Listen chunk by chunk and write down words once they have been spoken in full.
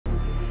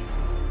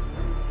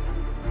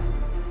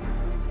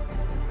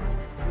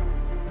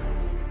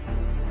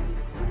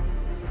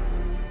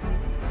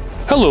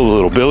Hello,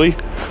 little Billy.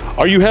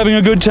 Are you having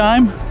a good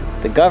time?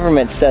 The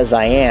government says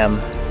I am.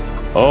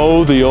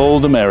 Oh, the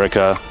old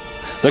America.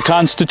 The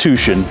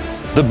Constitution,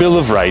 the Bill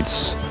of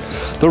Rights,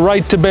 the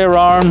right to bear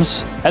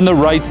arms, and the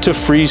right to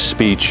free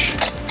speech.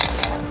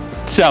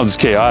 Sounds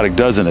chaotic,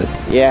 doesn't it?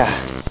 Yeah.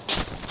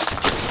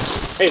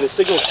 Hey, the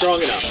signal's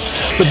strong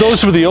enough. But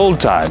those were the old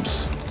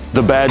times,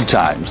 the bad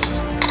times.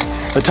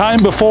 The time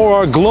before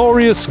our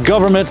glorious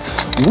government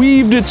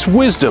weaved its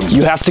wisdom.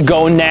 You have to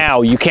go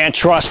now. You can't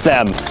trust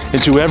them.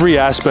 Into every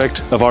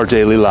aspect of our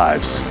daily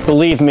lives.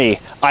 Believe me,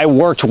 I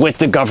worked with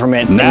the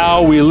government.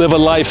 Now we live a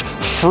life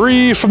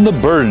free from the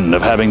burden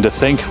of having to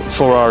think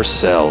for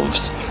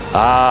ourselves.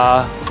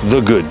 Ah,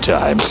 the good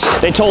times.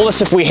 They told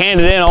us if we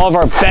handed in all of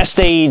our best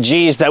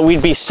AEGs that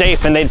we'd be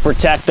safe and they'd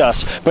protect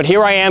us. But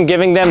here I am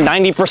giving them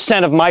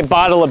 90% of my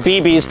bottle of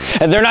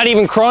BBs, and they're not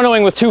even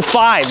chronoing with 2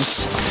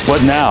 5s.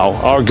 But now,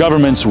 our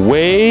government's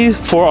way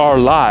for our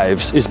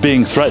lives is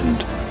being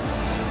threatened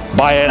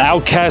by an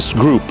outcast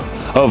group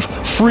of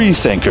free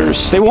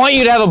thinkers. They want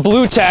you to have a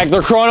blue tag, they're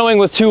chronoing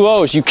with 2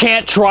 O's. You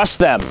can't trust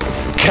them.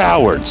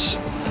 Cowards,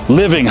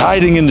 living,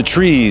 hiding in the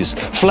trees,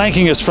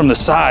 flanking us from the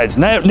sides,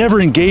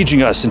 never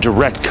engaging us in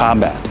direct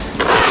combat.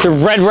 Their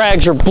red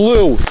rags are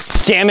blue,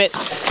 damn it.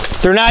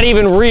 They're not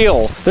even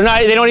real. They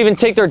don't even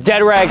take their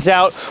dead rags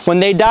out when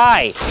they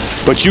die.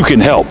 But you can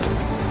help.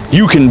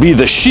 You can be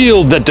the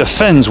shield that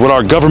defends what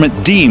our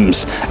government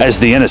deems as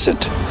the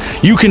innocent.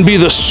 You can be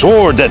the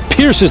sword that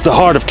pierces the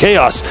heart of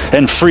chaos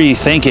and free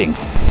thinking.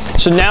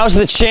 So now's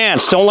the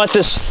chance. Don't let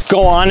this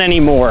go on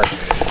anymore.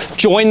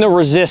 Join the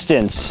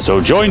resistance.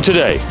 So join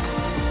today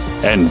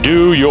and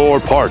do your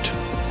part.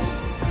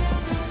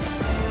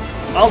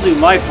 I'll do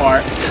my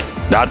part.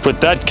 Not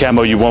with that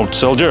camo you won't,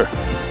 soldier.